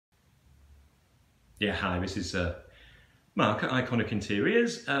Yeah, hi, this is Mark at Iconic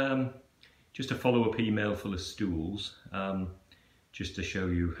Interiors. Just a follow-up email full of stools, just to show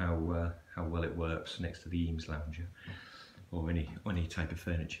you how well it works next to the Eames lounger, or any type of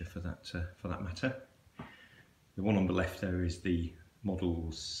furniture for that matter. The one on the left there is the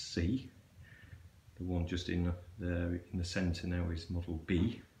Model C. The one just in the centre now is Model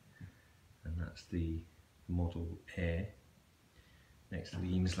B, and that's the Model A next to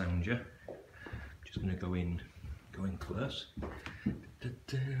the Eames lounger. Just going to go in close. As you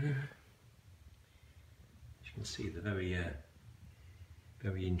can see, the very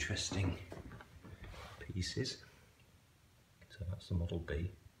interesting pieces. So that's the Model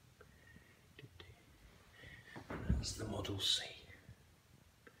B. That's the Model C.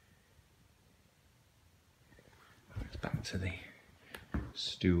 Let's back to the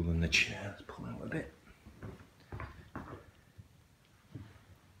stool and the chair. Let's pull out a bit.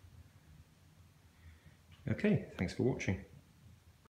 Okay, thanks for watching.